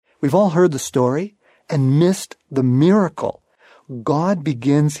We've all heard the story and missed the miracle. God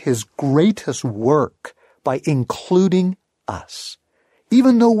begins his greatest work by including us.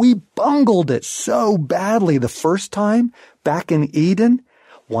 Even though we bungled it so badly the first time back in Eden,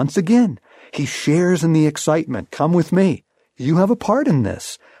 once again, he shares in the excitement. Come with me. You have a part in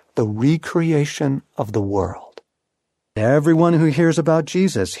this, the recreation of the world. Everyone who hears about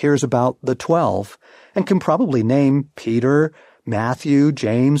Jesus hears about the 12 and can probably name Peter, Matthew,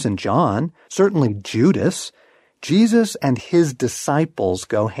 James, and John, certainly Judas. Jesus and his disciples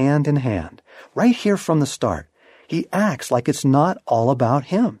go hand in hand, right here from the start. He acts like it's not all about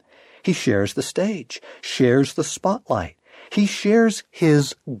him. He shares the stage, shares the spotlight. He shares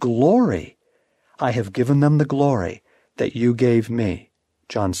his glory. I have given them the glory that you gave me.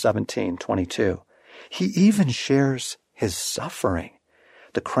 John 17:22. He even shares his suffering.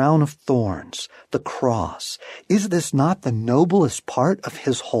 The crown of thorns, the cross. Is this not the noblest part of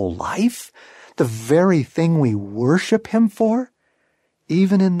his whole life? The very thing we worship him for?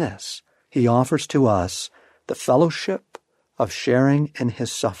 Even in this, he offers to us the fellowship of sharing in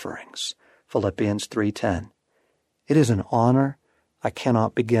his sufferings. Philippians 3:10. It is an honor I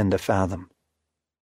cannot begin to fathom.